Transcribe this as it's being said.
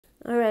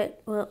All right,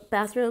 well,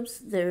 bathrobes,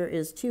 there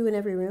is 2 in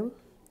every room.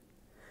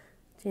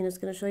 Tina's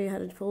going to show you how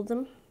to fold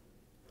them.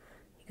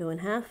 You go in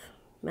half,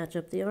 match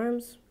up the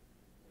arms.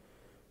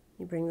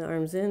 You bring the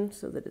arms in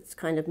so that it's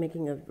kind of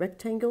making a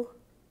rectangle.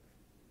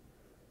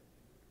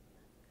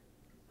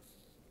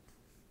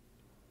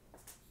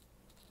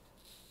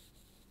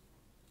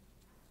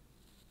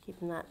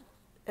 Keeping that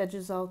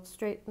edges all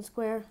straight and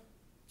square.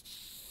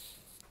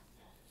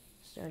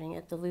 Starting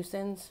at the loose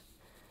ends.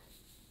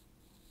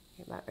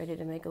 You're about ready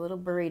to make a little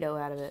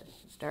burrito out of it.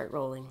 Start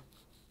rolling.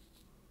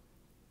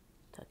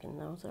 Tuck in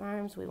those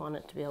arms. We want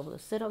it to be able to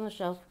sit on the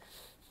shelf.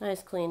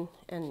 Nice, clean,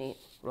 and neat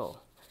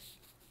roll.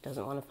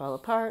 Doesn't want to fall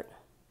apart.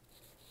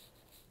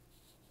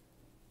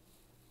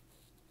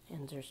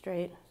 Ends are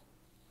straight.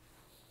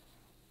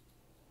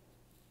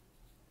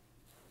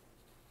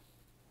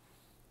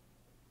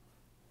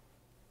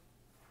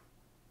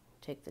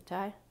 Take the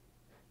tie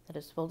that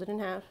is folded in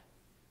half.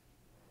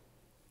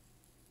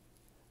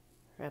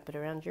 Wrap it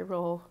around your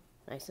roll,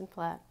 nice and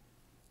flat.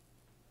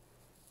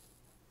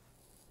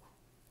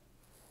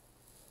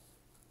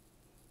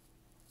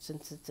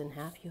 Since it's in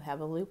half, you have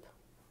a loop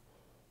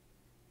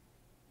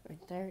right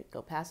there.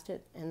 Go past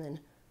it and then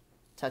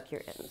tuck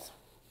your ends.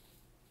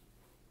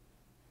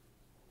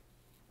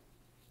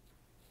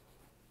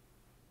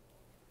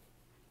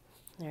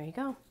 There you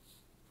go.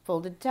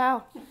 Folded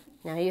towel.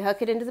 Now you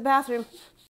hook it into the bathroom.